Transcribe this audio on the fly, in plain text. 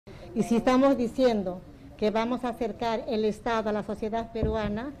Y si estamos diciendo que vamos a acercar el Estado a la sociedad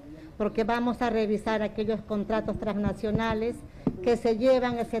peruana, porque vamos a revisar aquellos contratos transnacionales que se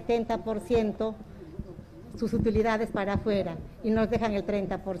llevan el 70% sus utilidades para afuera y nos dejan el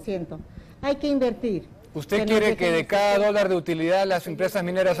 30%. Hay que invertir. ¿Usted quiere que de cada dólar de utilidad las empresas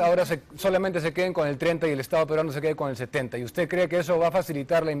mineras ahora solamente se queden con el 30 y el Estado peruano se quede con el 70? ¿Y usted cree que eso va a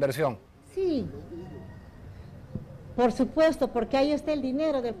facilitar la inversión? Sí, por supuesto, porque ahí está el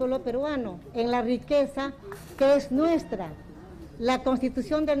dinero del pueblo peruano, en la riqueza que es nuestra. La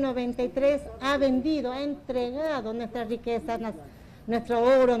Constitución del 93 ha vendido, ha entregado nuestras riquezas, nuestro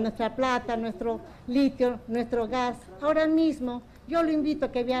oro, nuestra plata, nuestro litio, nuestro gas. Ahora mismo yo lo invito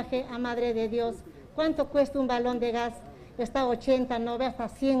a que viaje a Madre de Dios. ¿Cuánto cuesta un balón de gas? Está a 80, 90, hasta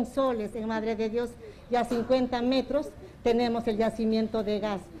 100 soles en Madre de Dios, y a 50 metros tenemos el yacimiento de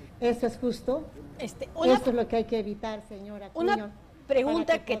gas. ¿Eso es justo? Eso es lo que hay que evitar, señora Acuña. Una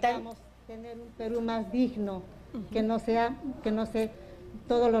pregunta para que podamos tener un Perú más digno, que no sea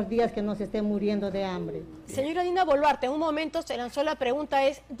todos los días que nos esté muriendo de hambre. Señora Dina Boluarte, en un momento se lanzó la pregunta,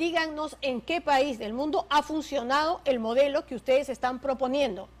 díganos en qué país del mundo ha funcionado el modelo que ustedes están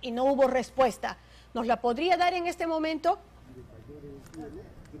proponiendo, y no hubo respuesta. ¿Nos la podría dar en este momento?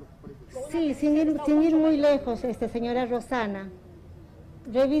 Sí, sin ir muy lejos, señora Rosana.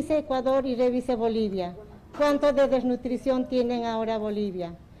 Revise Ecuador y revise Bolivia. ¿Cuánto de desnutrición tienen ahora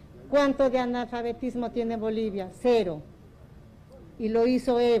Bolivia? ¿Cuánto de analfabetismo tiene Bolivia? 0. Y lo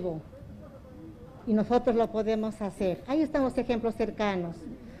hizo Evo. Y nosotros lo podemos hacer. Ahí están los ejemplos cercanos.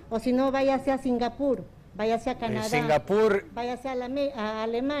 O si no, váyase a Singapur, váyase a Canadá, váyase a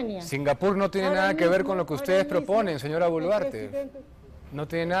Alemania. Singapur no tiene nada que ver con lo que ustedes proponen, señora Boluarte. No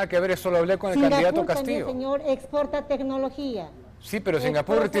tiene nada que ver, eso lo hablé con el candidato Castillo. También, señor, exporta tecnología. Sí, pero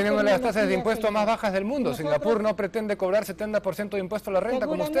Singapur tiene una de las tasas de impuestos más bajas del mundo. Singapur no pretende cobrar 70% de impuesto a la renta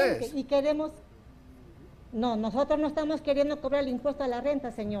como ustedes. Y queremos... No, nosotros no estamos queriendo cobrar el impuesto a la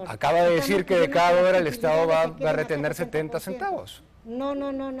renta, señor. Acaba de decir que de cada dólar el Estado va a retener 70 centavos. No.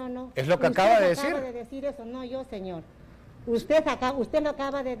 Es lo que acaba de decir. Acaba de decir eso, no yo, señor. Usted lo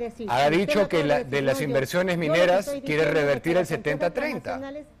acaba de decir. Ha dicho que de las inversiones mineras quiere revertir el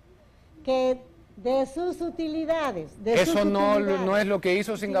 70-30. Que de sus utilidades. Eso no es lo que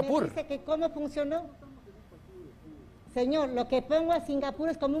hizo Singapur. Dice que cómo funcionó. Señor, lo que pongo a Singapur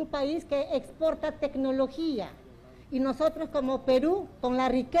es como un país que exporta tecnología. Y nosotros como Perú, con la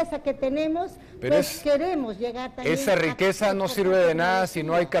riqueza que tenemos, queremos llegar también. Esa riqueza no sirve de nada si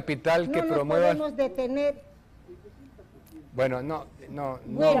no hay capital que promueva. No podemos detener. Bueno, no.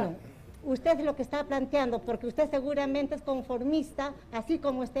 Bueno, usted es lo que está planteando, porque usted seguramente es conformista, así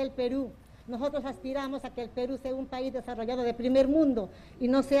como está el Perú. Nosotros aspiramos a que el Perú sea un país desarrollado de primer mundo y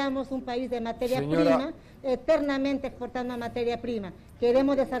no seamos un país de materia prima, eternamente exportando materia prima.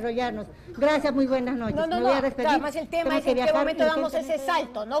 Queremos desarrollarnos. Gracias, muy buenas noches. Me voy a despedir. Además el tema es en qué momento damos ese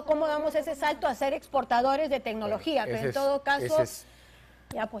salto, ¿no? ¿Cómo damos ese salto a ser exportadores de tecnología? Pero en todo caso,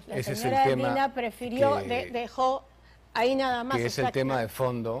 ya pues la señora Dina prefirió, dejó ahí nada más. Que es el tema de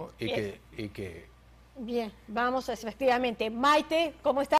fondo y que... Bien, vamos efectivamente. Maite, ¿cómo está?